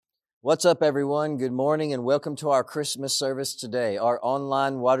What's up, everyone? Good morning and welcome to our Christmas service today, our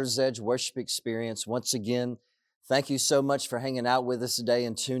online Water's Edge worship experience. Once again, thank you so much for hanging out with us today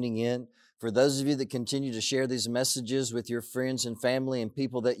and tuning in. For those of you that continue to share these messages with your friends and family and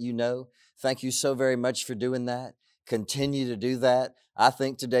people that you know, thank you so very much for doing that. Continue to do that. I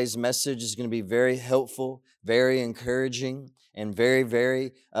think today's message is going to be very helpful, very encouraging, and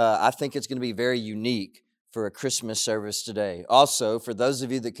I think it's going to be very unique for a Christmas service today. Also, for those of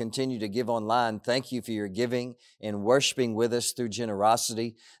you that continue to give online, thank you for your giving and worshiping with us through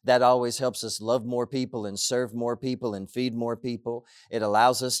generosity. That always helps us love more people and serve more people and feed more people. It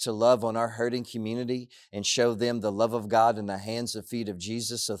allows us to love on our hurting community and show them the love of God in the hands and feet of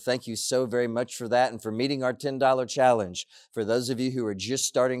Jesus. So thank you so very much for that and for meeting our $10 challenge. For those of you who are just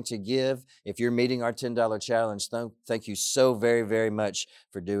starting to give, if you're meeting our $10 challenge, thank you so very, very much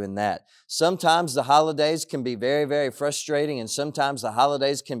for doing that. Sometimes the holidays can be very, very frustrating, and sometimes the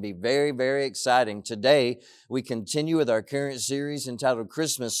holidays can be very, very exciting. Today, we continue with our current series entitled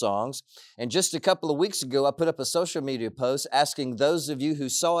Christmas Songs. And just a couple of weeks ago, I put up a social media post asking those of you who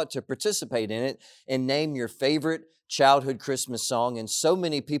saw it to participate in it and name your favorite childhood Christmas song, and so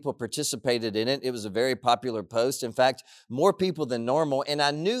many people participated in it. It was a very popular post. In fact, more people than normal, and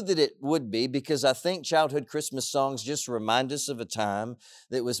I knew that it would be because I think childhood Christmas songs just remind us of a time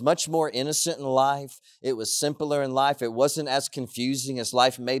that was much more innocent in life. It was simpler in life. It wasn't as confusing as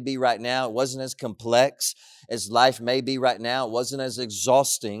life may be right now. It wasn't as complex as life may be right now. It wasn't as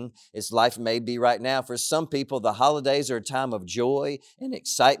exhausting as life may be right now. For some people, the holidays are a time of joy and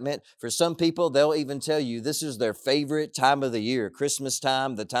excitement. For some people, they'll even tell you this is their favorite time of the year. Christmas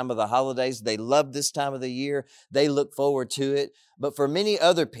time, the time of the holidays. They love this time of the year. They look forward to it. But for many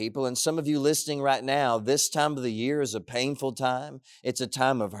other people, and some of you listening right now, this time of the year is a painful time. It's a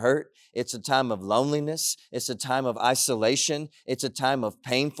time of hurt. It's a time of loneliness. It's a time of isolation. It's a time of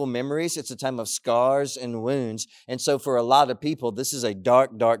painful memories. It's a time of scars and wounds. And so for a lot of people, this is a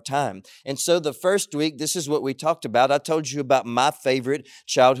dark, dark time. And so the first week, this is what we talked about. I told you about my favorite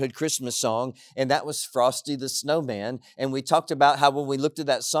childhood Christmas song, and that was Frosty the Snowman. And we talked about how when we looked at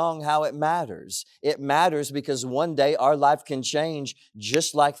that song, how it matters. It matters because one day our life can change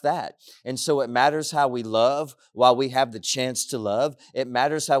just like that. And so it matters how we love while we have the chance to love. It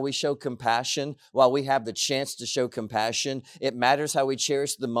matters how we show compassion while we have the chance to show compassion. It matters how we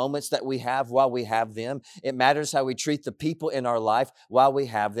cherish the moments that we have while we have them. It matters how we treat the people in our life while we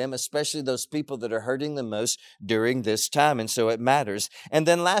have them, especially those people that are hurting the most during this time. And so it matters. And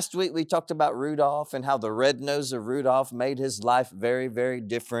then last week we talked about Rudolph and how the red nose of Rudolph made his life very, very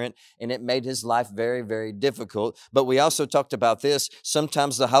different, and it made his life very, very difficult. But we also talked about this.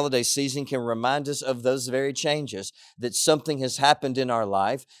 Sometimes the holiday season can remind us of those very changes, that something has happened in our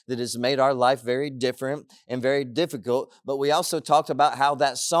life that has made our life very different and very difficult. But we also talked about how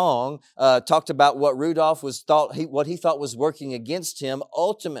that song talked about what Rudolph what he thought was working against him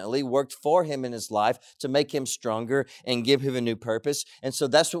ultimately worked for him in his life to make him stronger and give him a new purpose. And so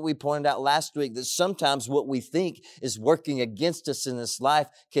that's what we pointed out last week, that sometimes what we think is working against us in this life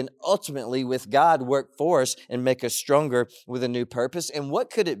can ultimately, with God, work for us and make us stronger with a new purpose. And what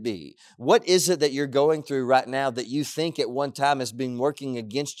could it be? What is it that you're going through right now that you think at one time has been working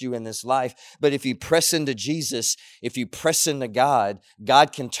against you in this life? But if you press into Jesus, if you press into God,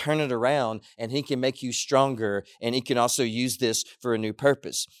 God can turn it around and He can make you stronger, and He can also use this for a new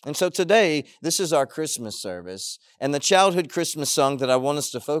purpose. And so today, this is our Christmas service, and the childhood Christmas song that I want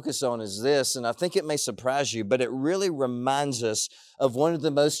us to focus on is this, and I think it may surprise you, but it really reminds us of one of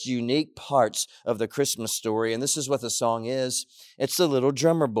the most unique parts of the Christmas story, and this is what the song is. It's The Little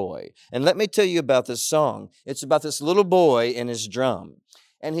Drummer Boy. And let me tell you about this song. It's about this little boy and his drum.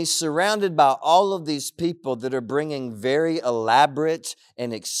 And he's surrounded by all of these people that are bringing very elaborate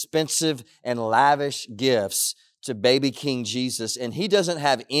and expensive and lavish gifts to baby King Jesus. And he doesn't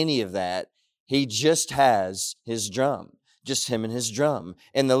have any of that. He just has his drum. Just him and his drum.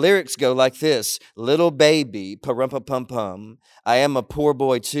 And the lyrics go like this: little baby, pa-rum-pa-pum-pum, I am a poor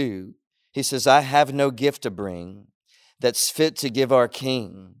boy too. He says, I have no gift to bring that's fit to give our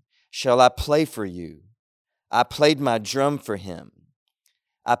King. Shall I play for you? I played my drum for him.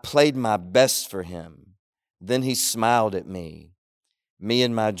 I played my best for him. Then he smiled at me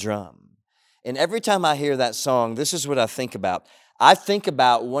and my drum. And every time I hear that song, this is what I think about. I think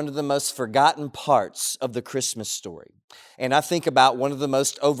about one of the most forgotten parts of the Christmas story. And I think about one of the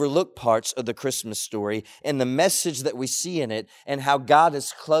most overlooked parts of the Christmas story and the message that we see in it and how God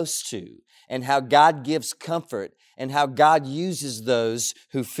is close to and how God gives comfort and how God uses those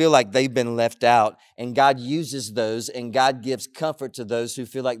who feel like they've been left out, and God uses those and God gives comfort to those who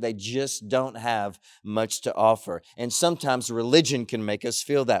feel like they just don't have much to offer. And sometimes religion can make us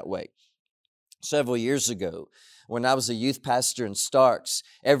feel that way. Several years ago, when I was a youth pastor in Starks,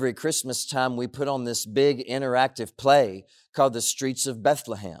 every Christmas time we put on this big interactive play called The Streets of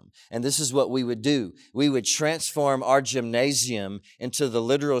Bethlehem. And this is what we would do. We would transform our gymnasium into the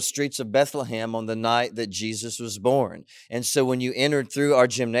literal streets of Bethlehem on the night that Jesus was born. And so when you entered through our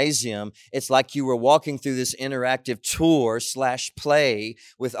gymnasium, it's like you were walking through this interactive tour/play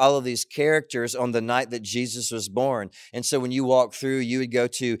with all of these characters on the night that Jesus was born. And so when you walk through, you would go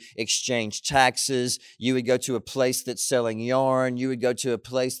to exchange taxes, you would go to a place that's selling yarn, you would go to a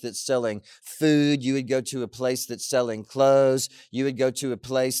place that's selling food, you would go to a place that's selling clothes, you would go to a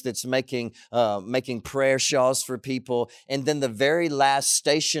place that's making prayer shawls for people. And then the very last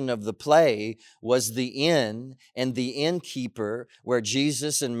station of the play was the inn and the innkeeper where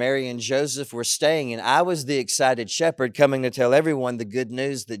Jesus and Mary and Joseph were staying. And I was the excited shepherd coming to tell everyone the good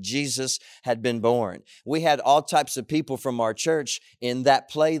news that Jesus had been born. We had all types of people from our church in that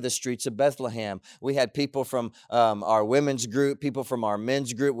play, The Streets of Bethlehem. We had people from our women's group, people from our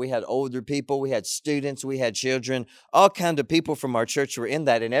men's group. We had older people, we had students, we had children, all kinds of people from our church were in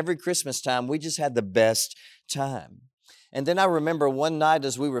that. And every Christmas time, we just had the best time. And then I remember one night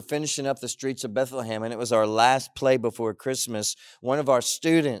as we were finishing up The Streets of Bethlehem, and it was our last play before Christmas, one of our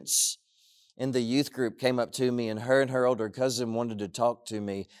students in the youth group came up to me, and her older cousin wanted to talk to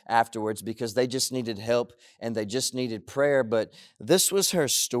me afterwards because they just needed help and they just needed prayer. But this was her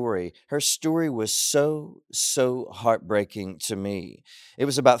story. Her story was so heartbreaking to me. It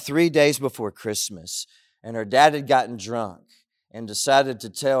was about 3 days before Christmas, and her dad had gotten drunk and decided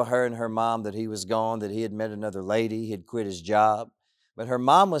to tell her and her mom that he was gone, that he had met another lady, he had quit his job. But her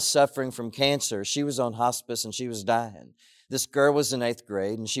mom was suffering from cancer. She was on hospice and she was dying. This girl was in 8th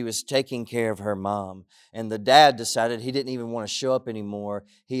grade, and she was taking care of her mom. And the dad decided he didn't even want to show up anymore.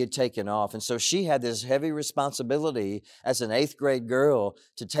 He had taken off. And so she had this heavy responsibility as an 8th grade girl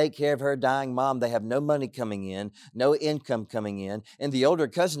to take care of her dying mom. They have no money coming in, no income coming in. And the older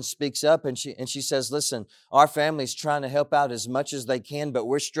cousin speaks up and she says, listen, our family's trying to help out as much as they can, but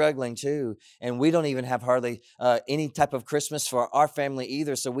we're struggling too. And we don't even have hardly any type of Christmas for our family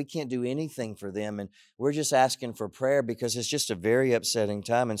either, so we can't do anything for them. And we're just asking for prayer because it's just a very upsetting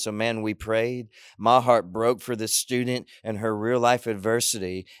time. And so, man, we prayed. My heart broke for this student and her real life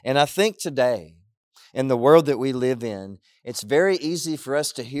adversity. And I think today, in the world that we live in, it's very easy for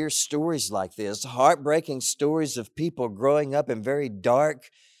us to hear stories like this, heartbreaking stories of people growing up in very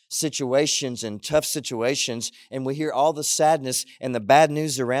dark situations and tough situations. And we hear all the sadness and the bad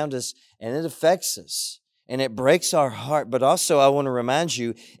news around us, and it affects us. And it breaks our heart. But also I want to remind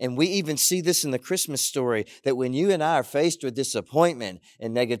you, and we even see this in the Christmas story, that when you and I are faced with disappointment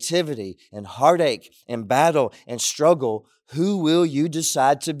and negativity and heartache and battle and struggle, who will you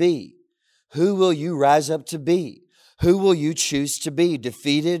decide to be? Who will you rise up to be? Who will you choose to be,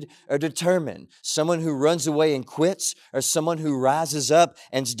 defeated or determined? Someone who runs away and quits, or someone who rises up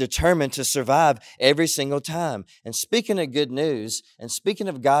and is determined to survive every single time? And speaking of good news, and speaking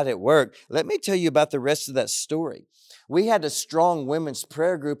of God at work, let me tell you about the rest of that story. We had a strong women's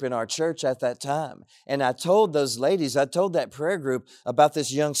prayer group in our church at that time. And I told that prayer group about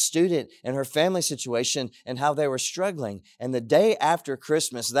this young student and her family situation and how they were struggling. And the day after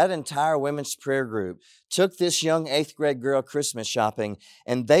Christmas, that entire women's prayer group took this young 8th grade girl Christmas shopping,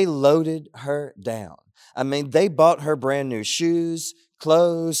 and they loaded her down. I mean, they bought her brand new shoes,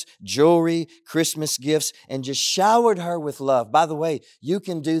 clothes, jewelry, Christmas gifts, and just showered her with love. By the way, you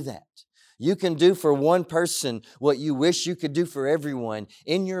can do that. You can do for one person what you wish you could do for everyone.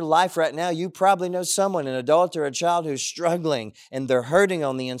 In your life right now, you probably know someone, an adult or a child, who's struggling and they're hurting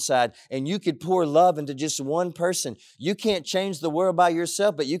on the inside, and you could pour love into just one person. You can't change the world by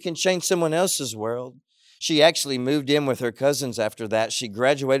yourself, but you can change someone else's world. She actually moved in with her cousins after that. She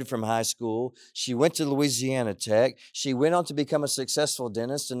graduated from high school. She went to Louisiana Tech. She went on to become a successful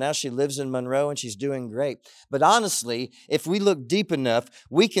dentist, and now she lives in Monroe, and she's doing great. But honestly, if we look deep enough,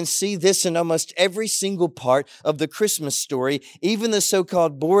 we can see this in almost every single part of the Christmas story, even the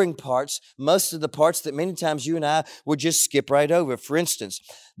so-called boring parts, most of the parts that many times you and I would just skip right over. For instance,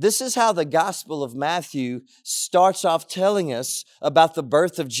 this is how the Gospel of Matthew starts off telling us about the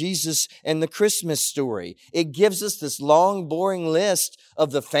birth of Jesus and the Christmas story. story. It gives us this long, boring list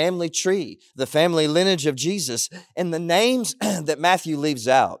of the family tree, the family lineage of Jesus. And the names that Matthew leaves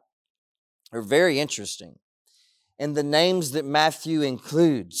out are very interesting. And the names that Matthew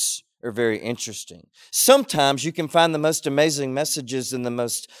includes are very interesting. Sometimes you can find the most amazing messages in the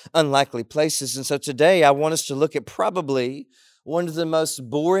most unlikely places. And so today I want us to look at probably one of the most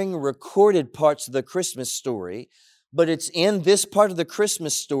boring recorded parts of the Christmas story. But it's in this part of the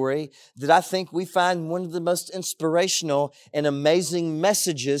Christmas story that I think we find one of the most inspirational and amazing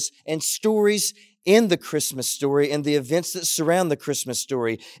messages and stories in the Christmas story and the events that surround the Christmas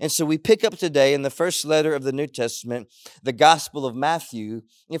story. And so we pick up today in the first letter of the New Testament, the Gospel of Matthew.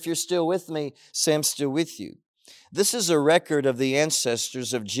 If you're still with me, say I'm still with you. This is a record of the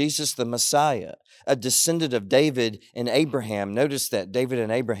ancestors of Jesus the Messiah, a descendant of David and Abraham. Notice that, David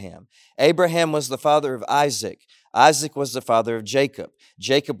and Abraham. Abraham was the father of Isaac. Isaac was the father of Jacob.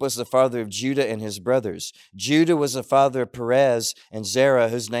 Jacob was the father of Judah and his brothers. Judah was the father of Perez and Zerah,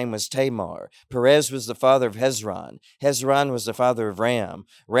 whose name was Tamar. Perez was the father of Hezron. Hezron was the father of Ram.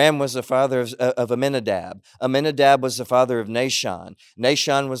 Ram was the father of Amminadab. Amminadab was the father of Nahshon.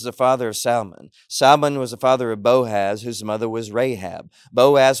 Nahshon was the father of Salmon. Salmon was the father of Boaz, whose mother was Rahab.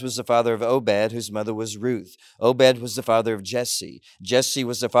 Boaz was the father of Obed, whose mother was Ruth. Obed was the father of Jesse. Jesse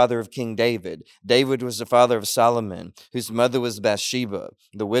was the father of King David. David was the father of Solomon, whose mother was Bathsheba,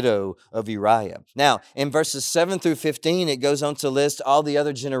 the widow of Uriah. Now, in verses 7 through 15, it goes on to list all the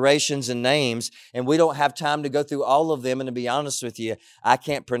other generations and names, and we don't have time to go through all of them, and to be honest with you, I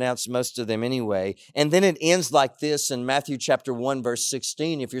can't pronounce most of them anyway. And then it ends like this in Matthew chapter 1, verse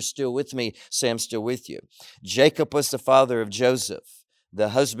 16. If you're still with me, say I'm still with you. Jacob was the father of Joseph, the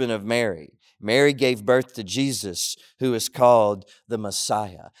husband of Mary. Mary gave birth to Jesus, who is called the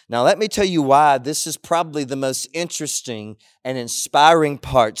Messiah. Now, let me tell you why this is probably the most interesting and inspiring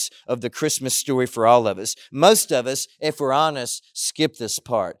parts of the Christmas story for all of us. Most of us, if we're honest, skip this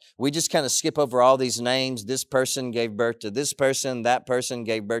part. We just kind of skip over all these names. This person gave birth to this person, that person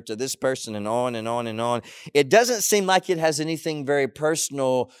gave birth to this person, and on and on and on. It doesn't seem like it has anything very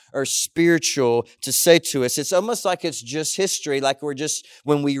personal or spiritual to say to us. It's almost like it's just history, like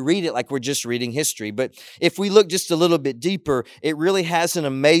when we read it, like we're just reading history. But if we look just a little bit deeper, it really has an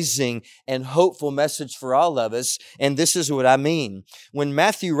amazing and hopeful message for all of us. And this is what I mean. When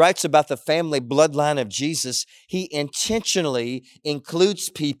Matthew writes about the family bloodline of Jesus, he intentionally includes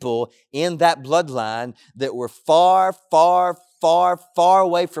people in that bloodline that were far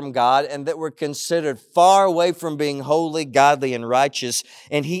away from God and that were considered far away from being holy, godly, and righteous.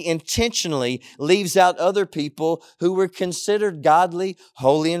 And he intentionally leaves out other people who were considered godly,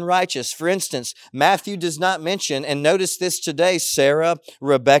 holy, and righteous. For instance, Matthew does not mention, and notice this today, Sarah,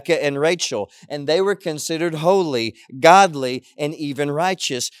 Rebecca, and Rachel. And they were considered holy, godly, and even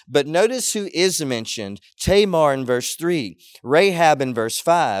righteous. But notice who is mentioned. Tamar in verse 3, Rahab in verse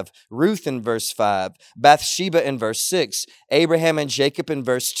 5, Ruth in verse 5, Bathsheba in verse 6, Abraham and Jacob in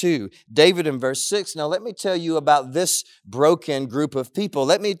verse 2, David in verse 6. Now let me tell you about this broken group of people.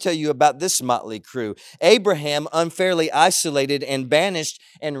 Let me tell you about this motley crew. Abraham unfairly isolated and banished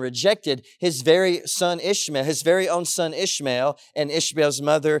and rejected his very son Ishmael, his very own son Ishmael, and Ishmael's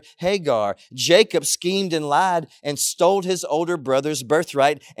mother Hagar. Jacob schemed and lied and stole his older brother's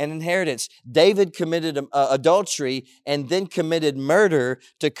birthright and inheritance. David committed adultery and then committed murder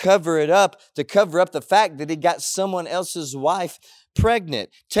to cover up the fact that he got someone else's wife pregnant.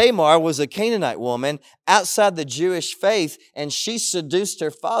 Tamar was a Canaanite woman outside the Jewish faith, and she seduced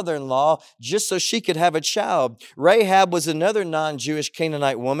her father-in-law just so she could have a child. Rahab was another non-Jewish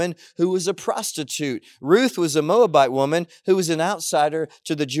Canaanite woman who was a prostitute. Ruth was a Moabite woman who was an outsider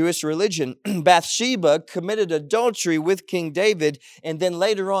to the Jewish religion. Bathsheba committed adultery with King David and then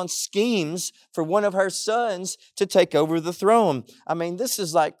later on schemes for one of her sons to take over the throne. I mean, this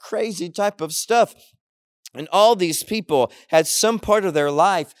is like crazy type of stuff. And all these people had some part of their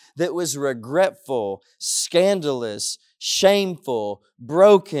life that was regretful, scandalous, shameful,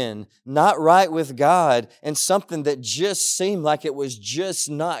 broken, not right with God, and something that just seemed like it was just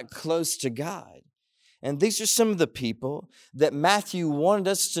not close to God. And these are some of the people that Matthew wanted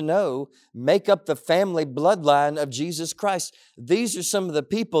us to know make up the family bloodline of Jesus Christ. These are some of the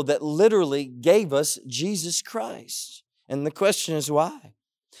people that literally gave us Jesus Christ. And the question is why?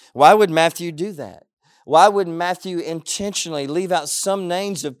 Why would Matthew do that? Why would Matthew intentionally leave out some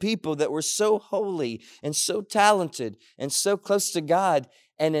names of people that were so holy and so talented and so close to God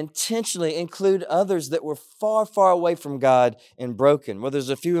and intentionally include others that were far away from God and broken? Well, there's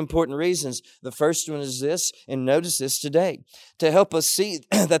a few important reasons. The first one is this, and notice this today, to help us see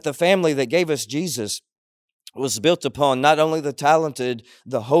that the family that gave us Jesus was built upon not only the talented,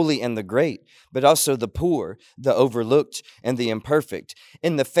 the holy, and the great, but also the poor, the overlooked, and the imperfect.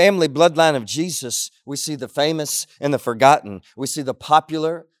 In the family bloodline of Jesus, we see the famous and the forgotten. We see the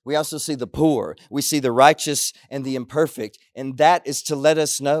popular. We also see the poor. We see the righteous and the imperfect. And that is to let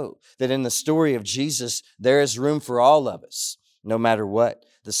us know that in the story of Jesus, there is room for all of us, no matter what.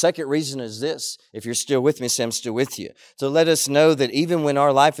 The second reason is this. If you're still with me, say I'm still with you. To let us know that even when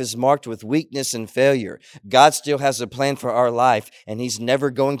our life is marked with weakness and failure, God still has a plan for our life, and He's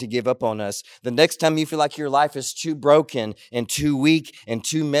never going to give up on us. The next time you feel like your life is too broken and too weak and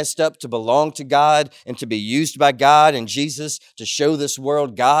too messed up to belong to God and to be used by God and Jesus to show this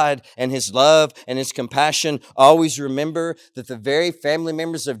world God and His love and His compassion, always remember that the very family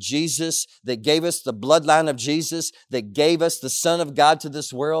members of Jesus that gave us the bloodline of Jesus, that gave us the Son of God to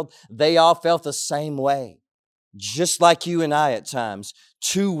this world, they all felt the same way. Just like you and I at times,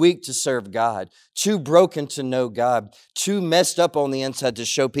 too weak to serve God, too broken to know God, too messed up on the inside to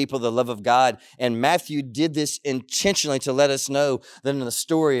show people the love of God. And Matthew did this intentionally to let us know that in the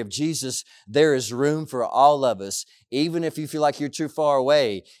story of Jesus, there is room for all of us. Even if you feel like you're too far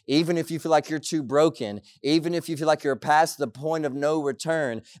away, even if you feel like you're too broken, even if you feel like you're past the point of no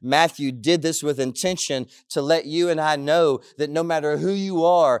return, Matthew did this with intention to let you and I know that no matter who you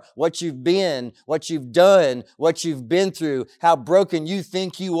are, what you've been, what you've done, what you've been through, how broken you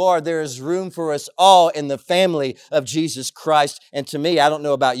think you are, there is room for us all in the family of Jesus Christ. And to me, I don't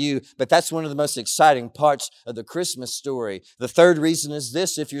know about you, but that's one of the most exciting parts of the Christmas story. The third reason is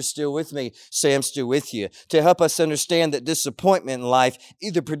this, if you're still with me, say I'm still with you, to help us understand that disappointment in life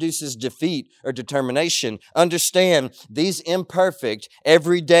either produces defeat or determination. Understand these imperfect,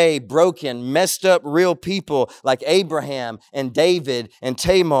 everyday, broken, messed up, real people like Abraham and David and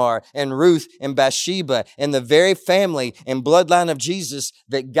Tamar and Ruth and Bathsheba and the very family and bloodline of Jesus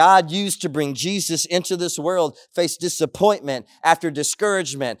that God used to bring Jesus into this world face disappointment after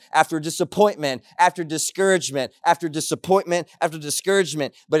discouragement, after disappointment, after discouragement, after disappointment, after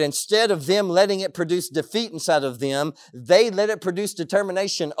discouragement. But instead of them letting it produce defeat inside of them, they let it produce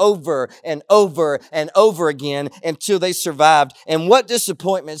determination over and over and over again until they survived. And what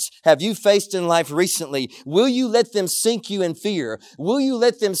disappointments have you faced in life recently? Will you let them sink you in fear? Will you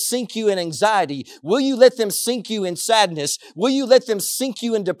let them sink you in anxiety? Will you let them sink you in sadness? Will you let them sink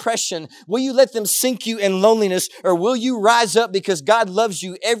you in depression? Will you let them sink you in loneliness? Or will you rise up because God loves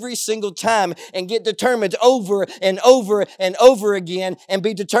you every single time and get determined over and over and over again and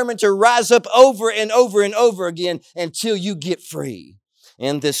be determined to rise up over and over and over again until you get free?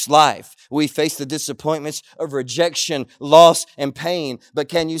 In this life, we face the disappointments of rejection, loss, and pain. But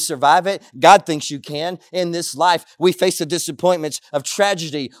can you survive it? God thinks you can. In this life, we face the disappointments of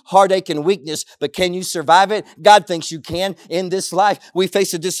tragedy, heartache, and weakness. But can you survive it? God thinks you can. In this life, we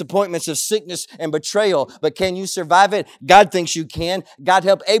face the disappointments of sickness and betrayal. But can you survive it? God thinks you can. God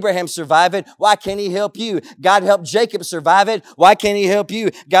helped Abraham survive it. Why can't He help you? God helped Jacob survive it. Why can't He help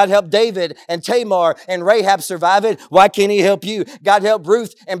you? God helped David and Tamar and Rahab survive it. Why can't He help you? God helped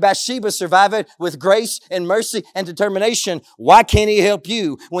Ruth and Bathsheba survive it with grace and mercy and determination. Why can't He help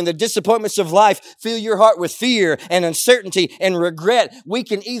you? When the disappointments of life fill your heart with fear and uncertainty and regret, we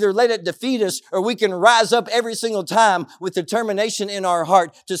can either let it defeat us or we can rise up every single time with determination in our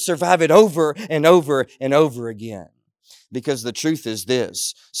heart to survive it over and over and over again. Because the truth is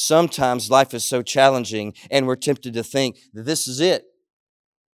this, sometimes life is so challenging and we're tempted to think that this is it.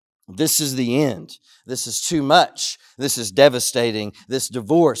 This is the end. This is too much. This is devastating. This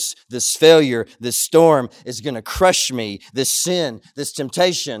divorce, this failure, this storm is going to crush me. This sin, this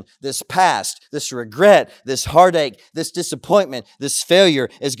temptation, this past, this regret, this heartache, this disappointment, this failure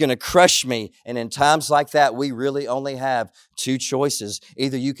is going to crush me. And in times like that, we really only have two choices.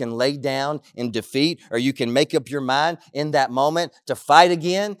 Either you can lay down in defeat or you can make up your mind in that moment to fight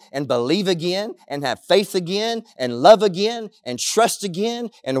again and believe again and have faith again and love again and trust again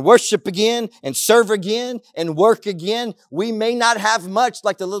and worship again and serve again and work again. We may not have much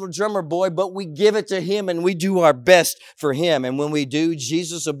like the little drummer boy, but we give it to Him and we do our best for Him. And when we do,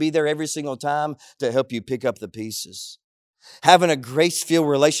 Jesus will be there every single time to help you pick up the pieces. Having a grace-filled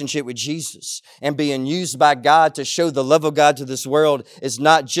relationship with Jesus and being used by God to show the love of God to this world is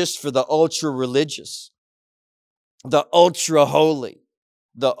not just for the ultra-religious, the ultra-holy,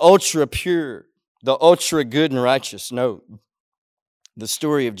 the ultra-pure, the ultra-good and righteous. No, the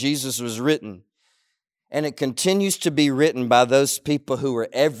story of Jesus was written, and it continues to be written by those people who are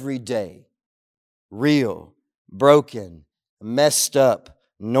everyday, real, broken, messed up,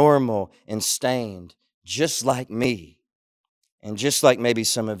 normal, and stained, just like me. And just like maybe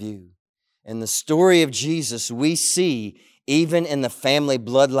some of you. In the story of Jesus, we see, even in the family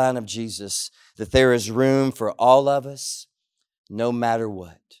bloodline of Jesus, that there is room for all of us, no matter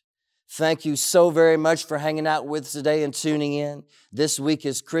what. Thank you so very much for hanging out with us today and tuning in. This week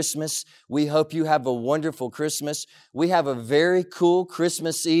is Christmas. We hope you have a wonderful Christmas. We have a very cool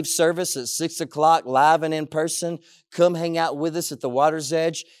Christmas Eve service at 6 o'clock, live and in person. Come hang out with us at the Water's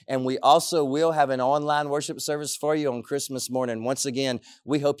Edge. And we also will have an online worship service for you on Christmas morning. Once again,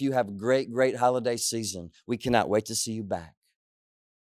 we hope you have a great, great holiday season. We cannot wait to see you back.